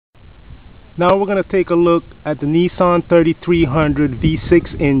Now we're going to take a look at the Nissan 3300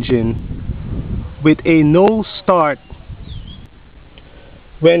 V6 engine with a no start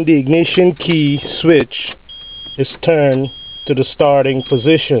when the ignition key switch is turned to the starting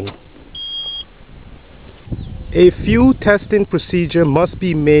position. A few testing procedures must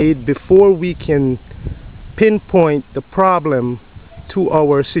be made before we can pinpoint the problem to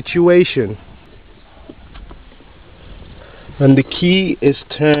our situation. When the key is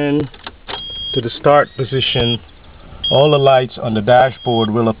turned to the start position, all the lights on the dashboard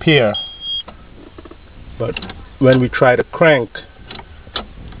will appear, but when we try to crank,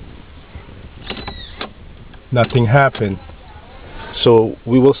 nothing happened. So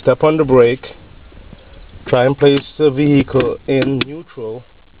we will step on the brake, try and place the vehicle in neutral,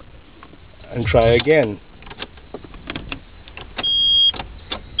 and try again.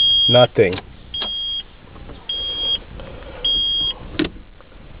 Nothing.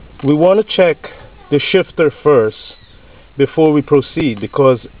 We want to check the shifter first before we proceed,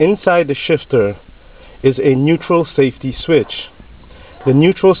 because inside the shifter is a neutral safety switch. The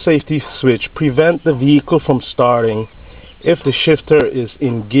neutral safety switch prevents the vehicle from starting if the shifter is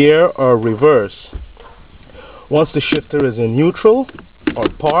in gear or reverse. Once the shifter is in neutral or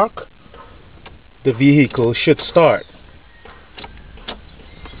park, the vehicle should start.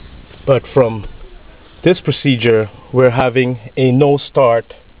 But from this procedure, we're having a no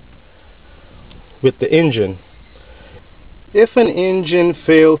start with the engine. If an engine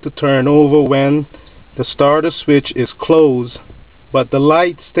fails to turn over when the starter switch is closed but the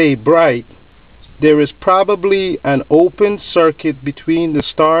lights stay bright, there is probably an open circuit between the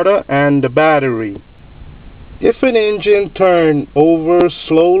starter and the battery. If an engine turns over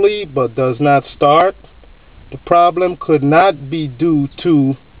slowly but does not start, the problem could not be due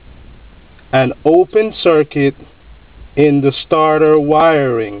to an open circuit in the starter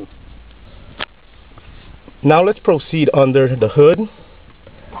wiring. Now let's proceed under the hood,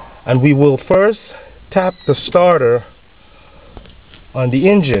 and we will first tap the starter on the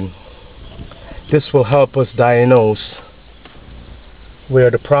engine. This will help us diagnose where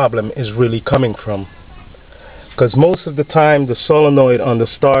the problem is really coming from, because most of the time the solenoid on the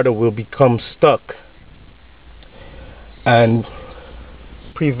starter will become stuck and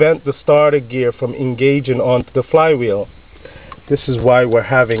prevent the starter gear from engaging onto the flywheel. This is why we're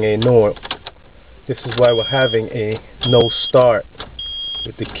having a no start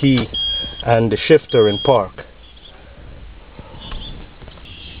with the key and the shifter in park.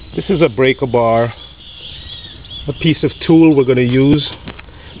 This is a breaker bar, a piece of tool we're going to use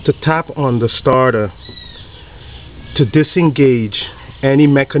to tap on the starter to disengage any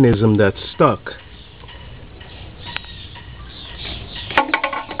mechanism that's stuck.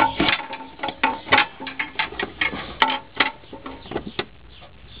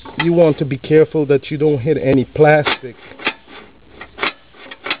 You want to be careful that you don't hit any plastic.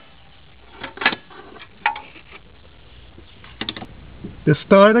 The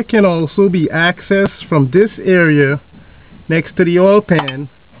starter can also be accessed from this area next to the oil pan,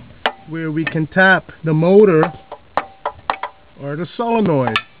 where we can tap the motor or the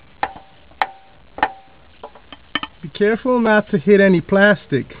solenoid. Be careful not to hit any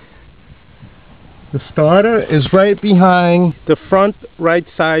plastic. The starter is right behind the front right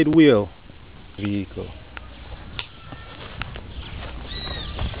side wheel vehicle.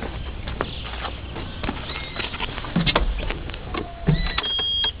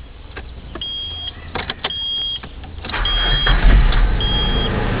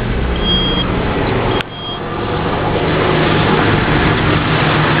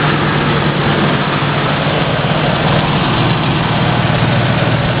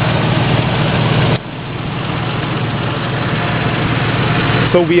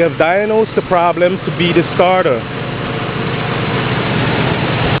 So we have diagnosed the problem to be the starter.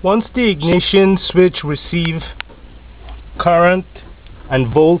 Once the ignition switch receives current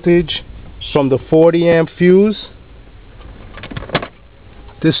and voltage from the 40 amp fuse,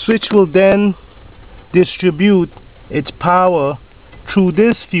 the switch will then distribute its power through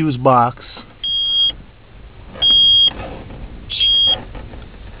this fuse box,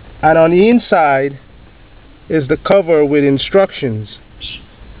 and on the inside is the cover with instructions.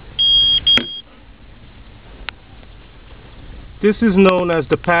 This is known as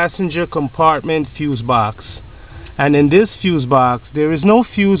the passenger compartment fuse box, and in this fuse box there is no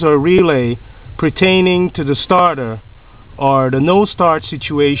fuse or relay pertaining to the starter or the no start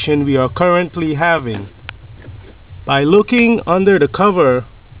situation we are currently having. By looking under the cover,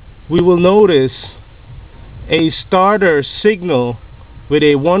 we will notice a starter signal with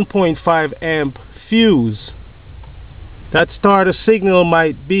a 1.5 amp fuse. That starter signal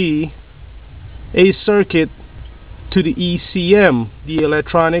might be a circuit to the ECM, the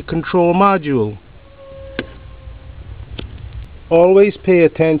electronic control module. Always pay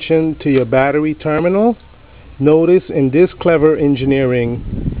attention to your battery terminal. Notice in this clever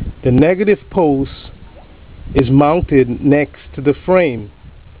engineering, the negative post is mounted next to the frame.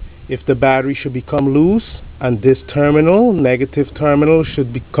 If the battery should become loose and this terminal, negative terminal,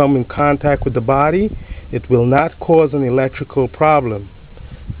 should become in contact with the body, it will not cause an electrical problem.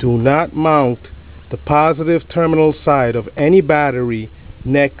 Do not mount the positive terminal side of any battery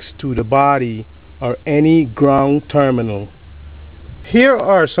next to the body or any ground terminal. Here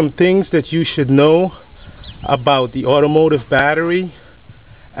are some things that you should know about the automotive battery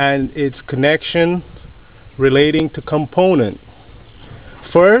and its connection relating to component.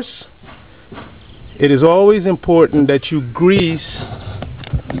 First, it is always important that you grease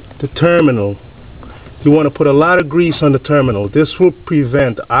the terminal. You want to put a lot of grease on the terminal. This will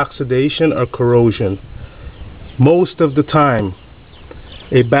prevent oxidation or corrosion. Most of the time,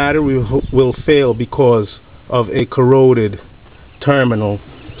 a battery will fail because of a corroded terminal.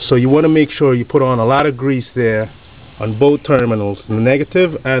 So you want to make sure you put on a lot of grease there on both terminals, the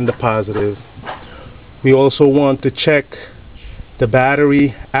negative and the positive. We also want to check the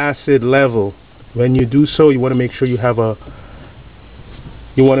battery acid level. When you do so, you want to make sure you have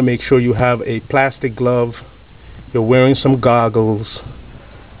a plastic glove, you're wearing some goggles,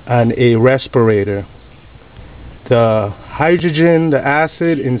 and a respirator. The hydrogen, the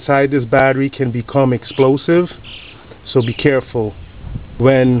acid inside this battery can become explosive, so be careful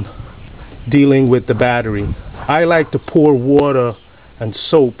when dealing with the battery. I like to pour water and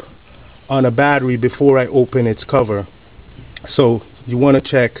soap on a battery before I open its cover. So you want to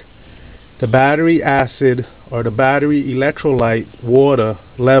check the battery acid or the battery electrolyte water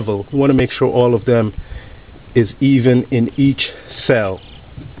level. You want to make sure all of them is even in each cell.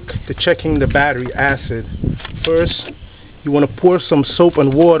 To checking the battery acid, first you want to pour some soap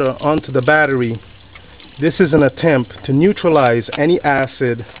and water onto the battery. This is an attempt to neutralize any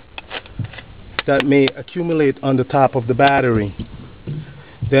acid that may accumulate on the top of the battery.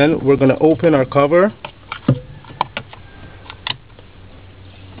 Then we're going to open our cover.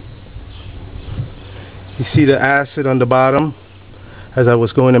 You see the acid on the bottom as I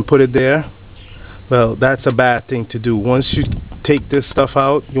was going and put it there? Well, that's a bad thing to do. Once you take this stuff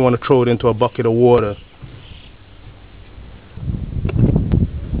out, you want to throw it into a bucket of water.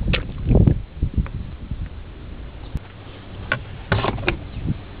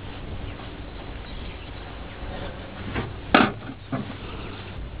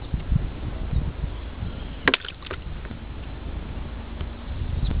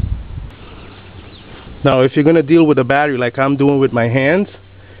 Now, if you're going to deal with a battery like I'm doing with my hands,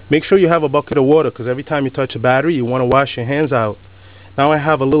 make sure you have a bucket of water, because every time you touch a battery, you want to wash your hands out. Now I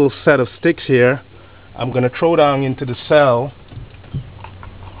have a little set of sticks here. I'm going to throw down into the cell.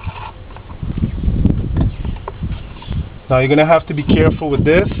 Now you're going to have to be careful with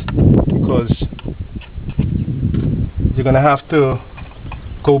this, because you're going to have to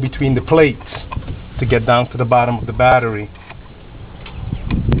go between the plates to get down to the bottom of the battery.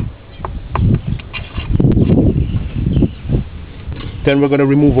 Then we're going to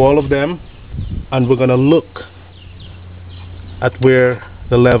remove all of them, and we're going to look at where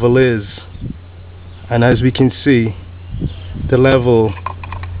the level is. And as we can see, the level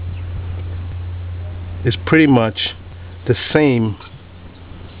is pretty much the same,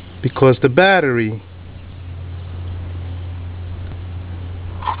 because the battery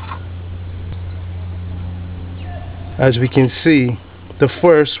as we can see, the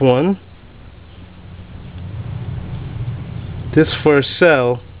first one, this first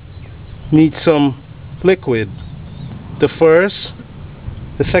cell needs some liquid. The first,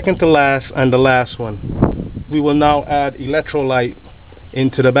 the second to last, and the last one. We will now add electrolyte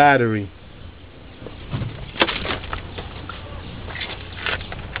into the battery.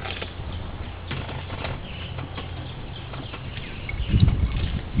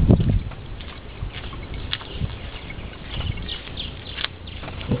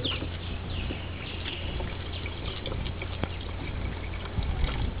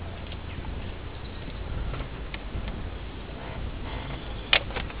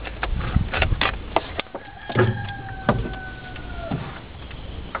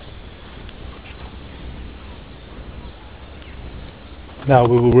 Now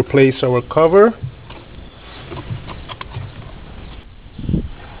we will replace our cover.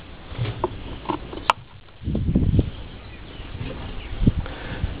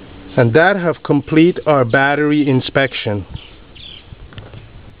 And that have complete our battery inspection.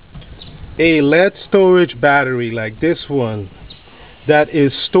 A lead storage battery like this one that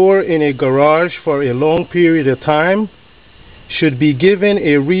is stored in a garage for a long period of time should be given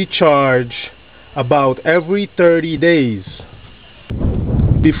a recharge about every 30 days.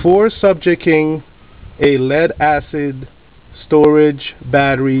 Before subjecting a lead acid storage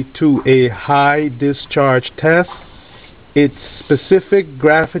battery to a high discharge test, its specific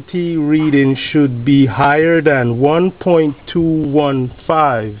gravity reading should be higher than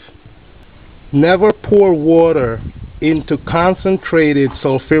 1.215. Never pour water into concentrated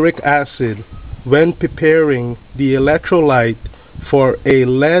sulfuric acid when preparing the electrolyte for a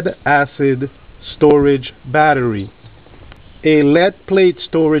lead acid storage battery. A lead plate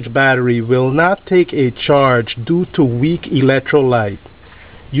storage battery will not take a charge due to weak electrolyte.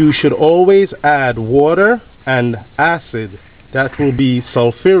 You should always add water and acid, that will be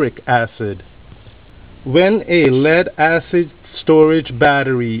sulfuric acid. When a lead acid storage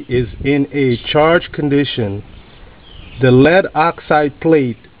battery is in a charged condition, the lead oxide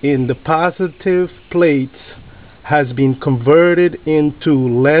plate in the positive plates has been converted into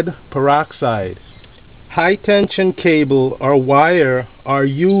lead peroxide. High tension cable or wire are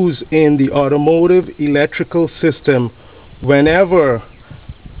used in the automotive electrical system whenever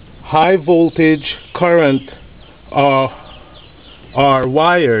high voltage current are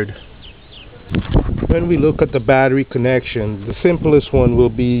wired. When we look at the battery connection, the simplest one will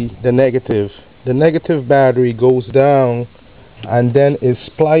be the negative. The negative battery goes down and then is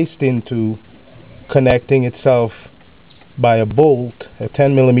spliced into, connecting itself by a bolt, a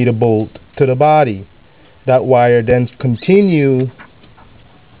 10mm bolt, to the body. That wire then continue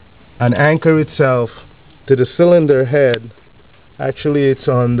and anchor itself to the cylinder head. Actually, it's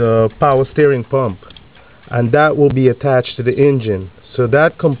on the power steering pump, and that will be attached to the engine. So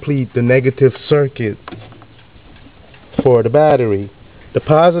that completes the negative circuit for the battery. The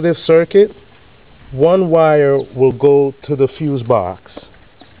positive circuit, one wire will go to the fuse box.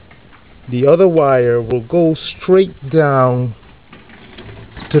 The other wire will go straight down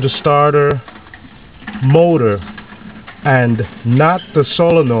to the starter motor and not the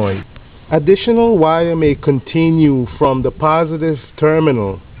solenoid. Additional wire may continue from the positive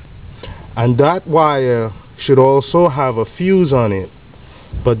terminal, and that wire should also have a fuse on it.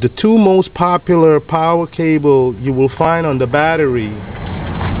 But the two most popular power cable you will find on the battery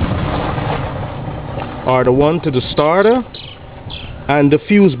are the one to the starter and the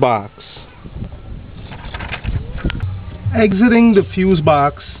fuse box. Exiting the fuse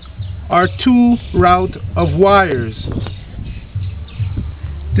box are two routes of wires.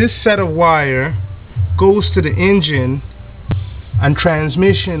 This set of wire goes to the engine and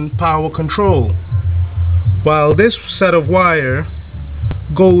transmission power control, while this set of wire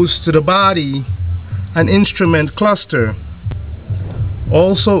goes to the body and instrument cluster.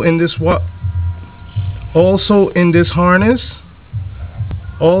 Also in this wire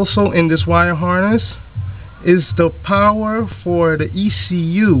harness is the power for the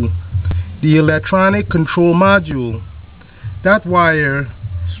ECU, the electronic control module. That wire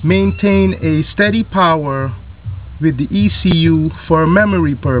maintain a steady power with the ECU for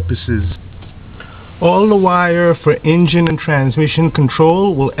memory purposes. All the wire for engine and transmission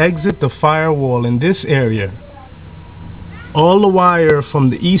control will exit the firewall in this area. All the wire from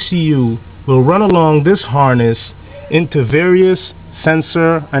the ECU will run along this harness into various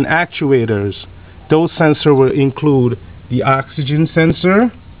sensor and actuators. Those sensors will include the oxygen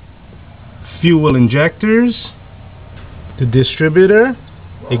sensor, fuel injectors, the distributor,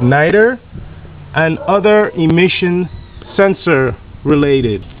 igniter, and other emission sensor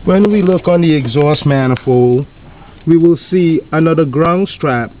related. When we look on the exhaust manifold, we will see another ground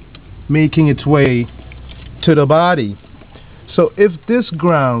strap making its way to the body. So if this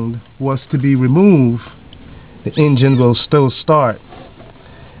ground was to be removed, the engine will still start.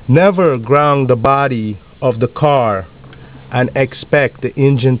 Never ground the body of the car and expect the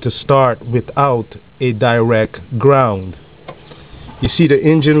engine to start without a direct ground. You see, the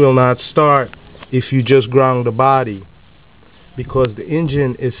engine will not start if you just ground the body, because the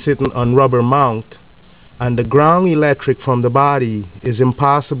engine is sitting on rubber mount, and the ground electric from the body is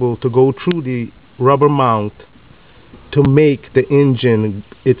impossible to go through the rubber mount to make the engine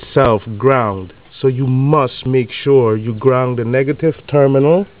itself ground. So you must make sure you ground the negative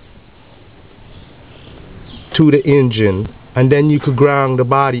terminal to the engine, and then you could ground the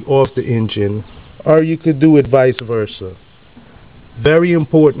body off the engine, or you could do it vice versa. Very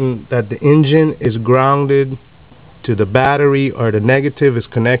important that the engine is grounded to the battery, or the negative is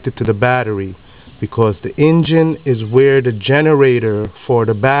connected to the battery, because the engine is where the generator for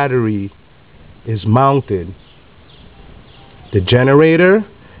the battery is mounted. The generator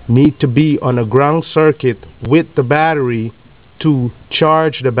needs to be on a ground circuit with the battery to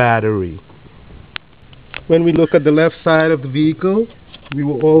charge the battery. When we look at the left side of the vehicle, we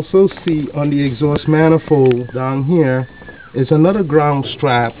will also see on the exhaust manifold down here is another ground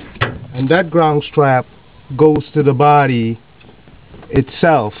strap, and that ground strap goes to the body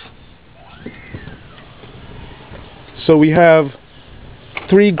itself. So we have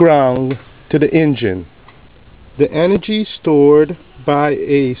 3 ground to the engine. The energy stored by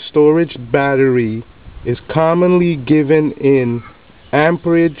a storage battery is commonly given in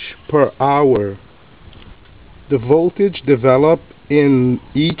amperage per hour. The voltage developed in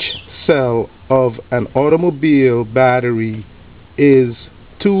each cell of an automobile battery is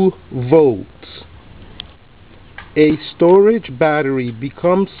 2 volts. A storage battery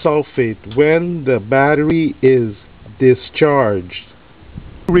becomes sulfate when the battery is discharged.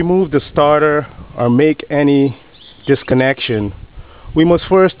 To remove the starter or make any disconnection, we must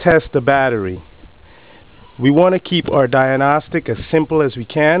first test the battery. We want to keep our diagnostic as simple as we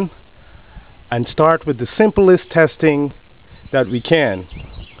can and start with the simplest testing that we can.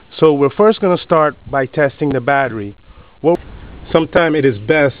 So we're first going to start by testing the battery. Well, sometimes it is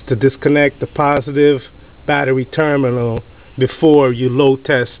best to disconnect the positive battery terminal before you load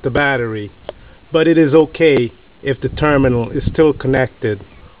test the battery, but it is okay if the terminal is still connected.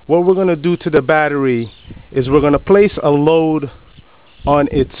 What we're going to do to the battery is we're going to place a load on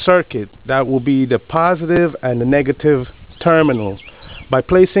its circuit. That will be the positive and the negative terminal. By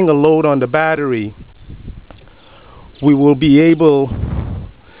placing a load on the battery, we will be able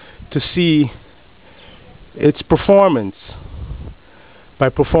to see its performance. By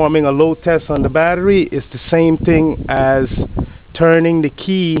performing a load test on the battery, it's the same thing as turning the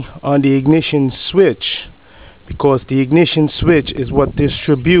key on the ignition switch, because the ignition switch is what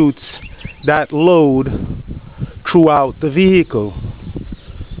distributes that load throughout the vehicle.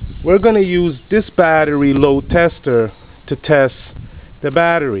 We're going to use this battery load tester to test the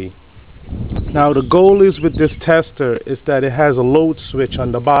battery. Now the goal is with this tester is that it has a load switch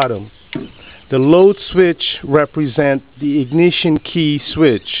on the bottom. The load switch represents the ignition key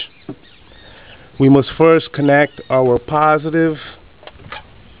switch. We must first connect our positive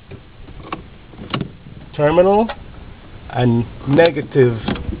terminal and negative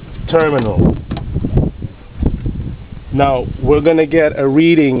terminal. Now we're going to get a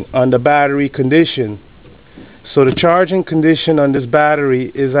reading on the battery condition. So the charging condition on this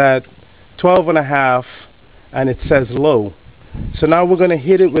battery is at 12.5 and it says low. So now we're going to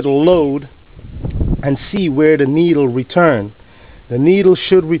hit it with a load and see where the needle return. The needle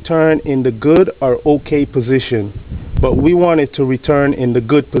should return in the good or okay position, but we want it to return in the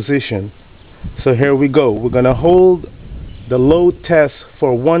good position. So here we go. We're going to hold the load test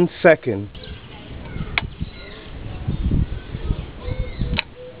for 1 second.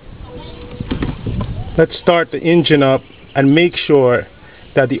 Let's start the engine up and make sure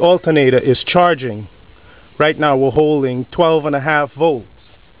that the alternator is charging. Right now we're holding 12.5 volts.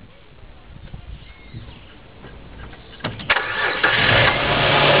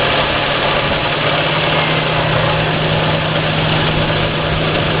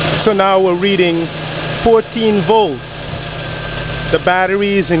 So now we're reading 14 volts. The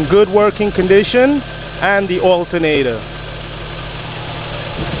battery is in good working condition and the alternator.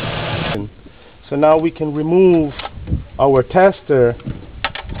 So now we can remove our tester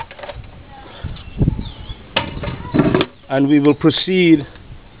and we will proceed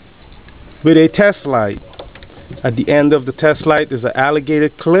with a test light. At the end of the test light is an alligator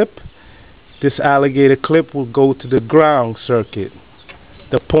clip. This alligator clip will go to the ground circuit.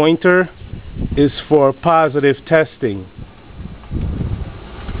 The pointer is for positive testing.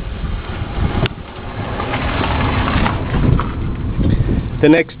 The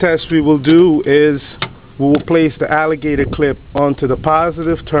next test we will do is we will place the alligator clip onto the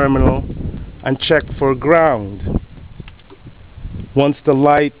positive terminal and check for ground. Once the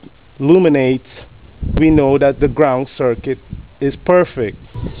light illuminates, we know that the ground circuit is perfect.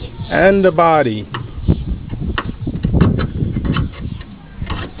 And the body.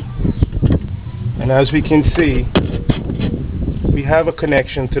 And as we can see, we have a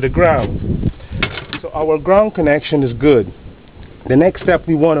connection to the ground. So our ground connection is good. The next step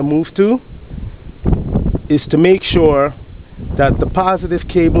we want to move to is to make sure that the positive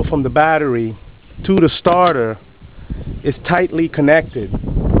cable from the battery to the starter is tightly connected.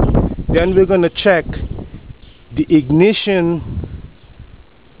 Then we're going to check the ignition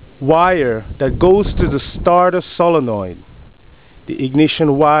wire that goes to the starter solenoid. The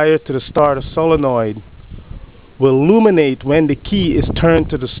ignition wire to the starter solenoid will illuminate when the key is turned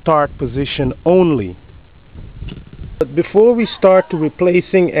to the start position only. But before we start to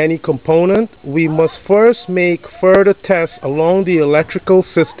replacing any component, we must first make further tests along the electrical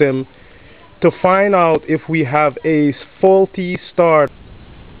system to find out if we have a faulty start.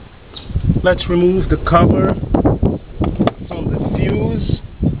 Let's remove the cover from the fuse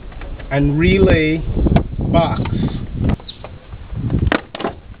and relay box.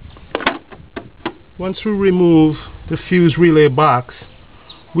 Once we remove the fuse relay box,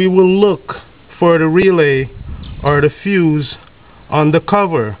 we will look for the relay or the fuse on the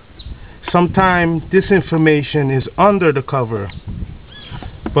cover. Sometimes this information is under the cover,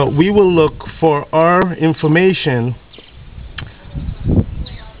 but we will look for our information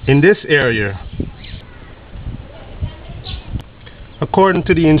in this area. According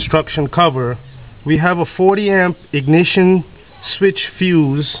to the instruction cover, we have a 40 amp ignition switch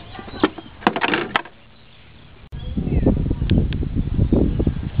fuse .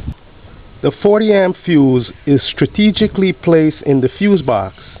 The 40 amp fuse is strategically placed in the fuse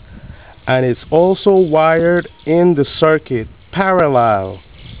box, and it's also wired in the circuit parallel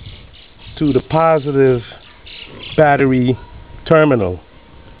to the positive battery terminal.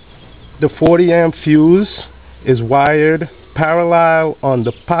 The 40 amp fuse is wired parallel on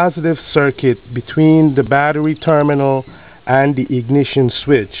the positive circuit between the battery terminal and the ignition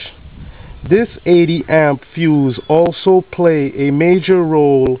switch. This 80 amp fuse also plays a major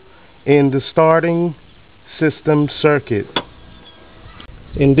role in the starting system circuit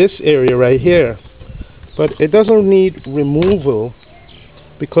in this area right here, but it doesn't need removal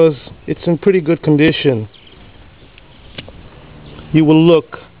because it's in pretty good condition. You will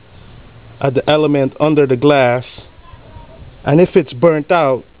look at the element under the glass, and if it's burnt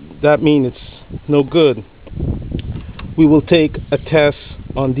out, that means it's no good. We will take a test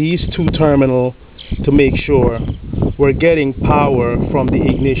on these two terminals to make sure we're getting power from the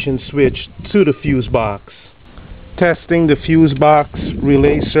ignition switch to the fuse box. Testing the fuse box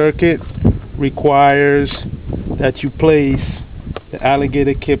relay circuit requires that you place the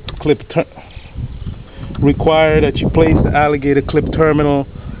alligator clip terminal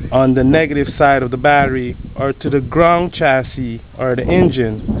on the negative side of the battery or to the ground chassis or the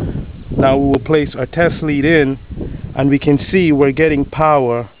engine. Now we will place our test lead in, and we can see we're getting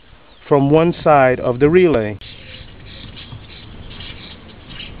power from one side of the relay.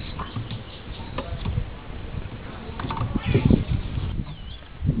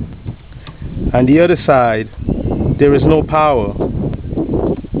 And the other side, there is no power.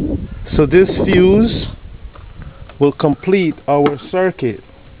 So this fuse will complete our circuit,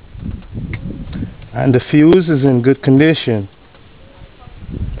 and the fuse is in good condition.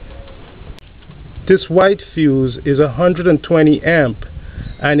 This white fuse is 120 amp,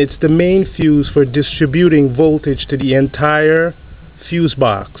 and it's the main fuse for distributing voltage to the entire fuse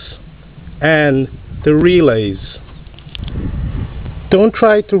box and the relays. Don't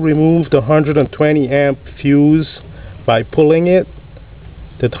try to remove the 120 amp fuse by pulling it.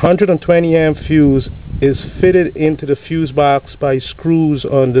 The 120 amp fuse is fitted into the fuse box by screws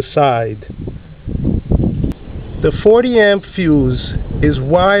on the side. The 40 amp fuse is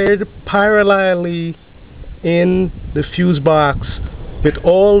wired parallelly in the fuse box with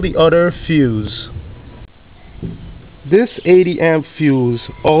all the other fuse. This 80 amp fuse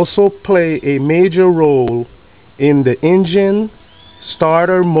also play a major role in the engine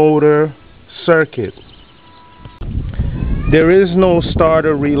starter motor circuit. There is no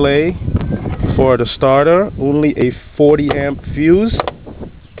starter relay for the starter, only a 40 amp fuse.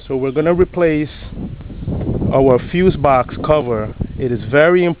 So we're going to replace our fuse box cover. It is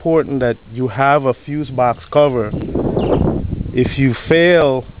very important that you have a fuse box cover. If you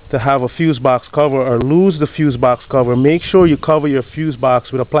fail to have a fuse box cover or lose the fuse box cover, make sure you cover your fuse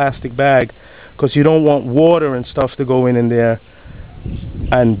box with a plastic bag, because you don't want water and stuff to go in there,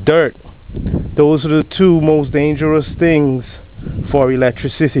 and dirt. Those are the two most dangerous things for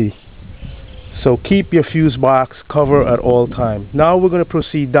electricity. So keep your fuse box cover at all times. Now we're going to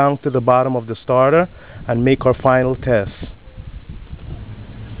proceed down to the bottom of the starter and make our final test.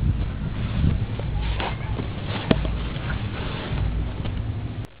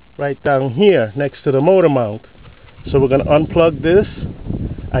 Right down here next to the motor mount. So we're going to unplug this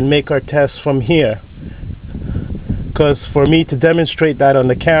and make our test from here, because for me to demonstrate that on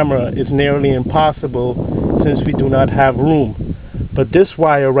the camera is nearly impossible since we do not have room. But this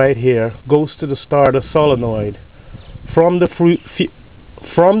wire right here goes to the starter solenoid from the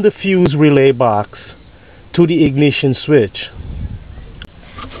fuse relay box to the ignition switch.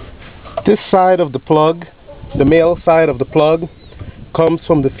 This side of the plug, the male side of the plug, comes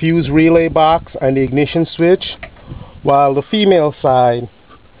from the fuse relay box and the ignition switch, while the female side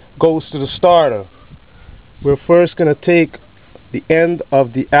goes to the starter. We're first going to take the end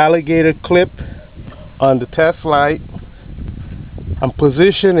of the alligator clip on the test light and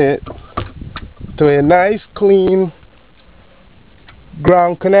position it to a nice clean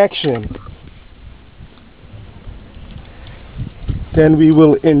ground connection. Then we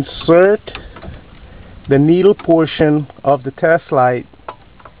will insert the needle portion of the test light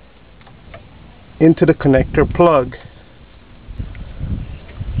into the connector plug.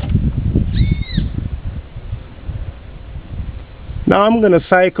 Now I'm going to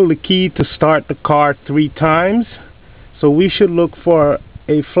cycle the key to start the car 3 times. So we should look for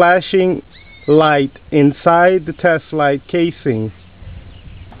a flashing light inside the test light casing.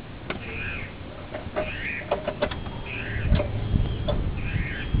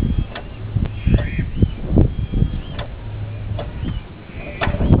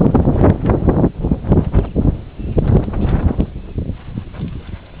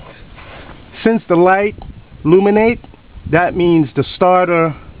 Since the light illuminates, that means the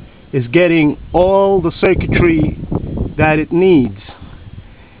starter is getting all the circuitry that it needs.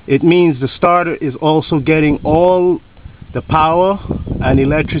 It means the starter is also getting all the power and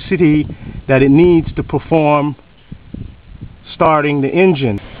electricity that it needs to perform starting the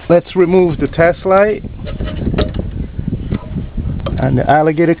engine. Let's remove the test light and the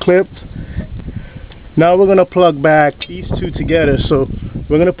alligator clip. Now we're going to plug back these two together. So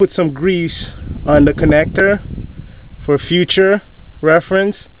we're going to put some grease on the connector for future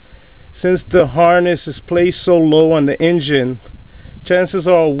reference. Since the harness is placed so low on the engine, chances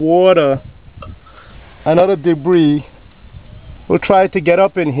are water and other debris will try to get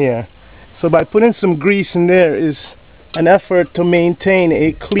up in here. So by putting some grease in there is an effort to maintain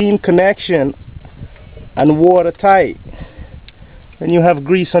a clean connection and watertight. When you have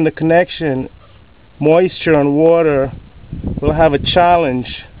grease on the connection, moisture and water will have a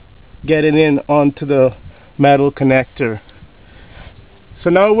challenge getting in onto the metal connector. So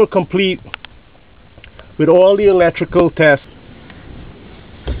now we're complete with all the electrical tests.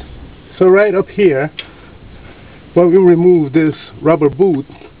 So right up here, when we remove this rubber boot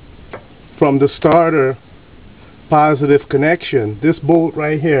from the starter positive connection, this bolt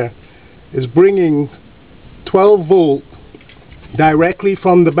right here is bringing 12 volt directly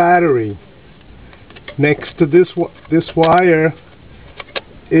from the battery. Next to this wire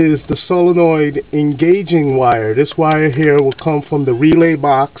is the solenoid engaging wire. This wire here will come from the relay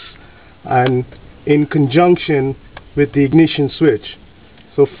box and in conjunction with the ignition switch.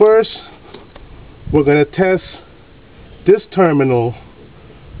 So first we're going to test this terminal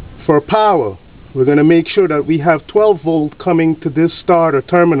for power. We're going to make sure that we have 12 volt coming to this starter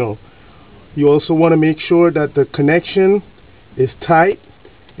terminal. You also want to make sure that the connection is tight.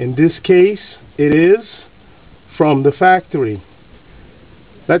 In this case it is from the factory.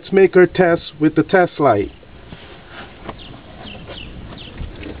 Let's make our test with the test light.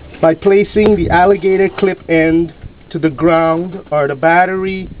 By placing the alligator clip end to the ground or the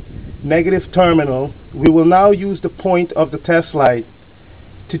battery negative terminal, we will now use the point of the test light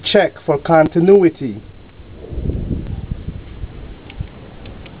to check for continuity.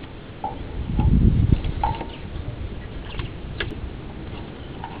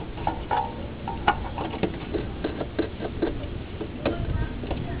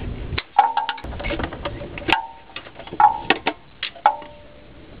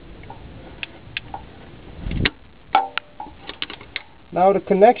 Now the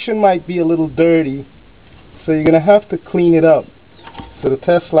connection might be a little dirty, so you're going to have to clean it up so the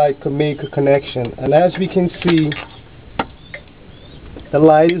test light can make a connection. And as we can see, the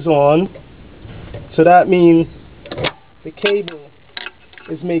light is on, so that means the cable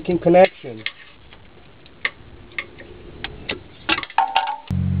is making connection.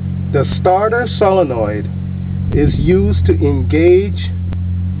 The starter solenoid is used to engage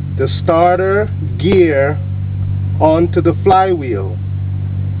the starter gear onto the flywheel.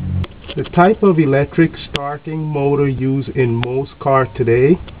 The type of electric starting motor used in most cars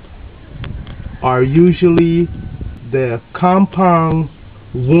today are usually the compound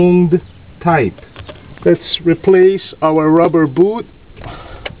wound type. Let's replace our rubber boot.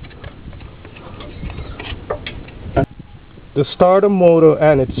 The starter motor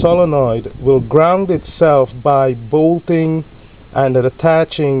and its solenoid will ground itself by bolting and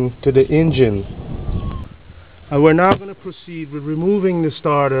attaching to the engine. And we're now going to proceed with removing the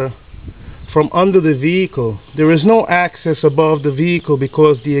starter from under the vehicle. There is no access above the vehicle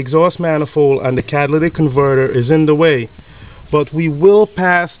because the exhaust manifold and the catalytic converter is in the way. But we will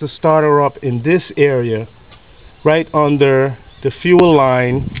pass the starter up in this area, right under the fuel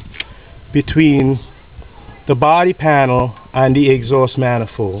line between the body panel and the exhaust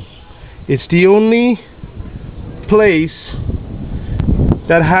manifold. It's the only place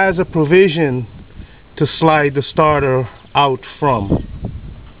that has a provision to slide the starter out from.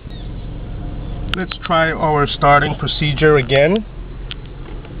 Let's try our starting procedure again.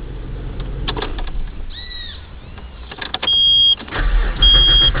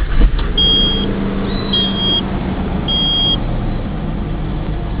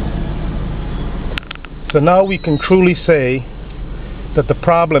 So now we can truly say that the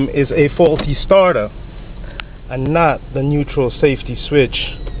problem is a faulty starter and not the neutral safety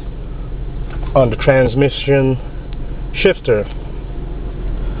switch on the transmission shifter.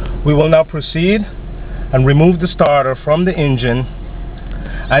 We will now proceed and remove the starter from the engine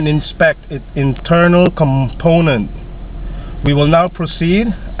and inspect its internal component. We will now proceed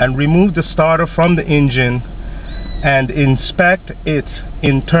and remove the starter from the engine and inspect its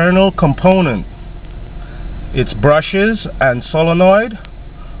internal component. Its brushes and solenoid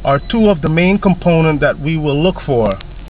are two of the main components that we will look for.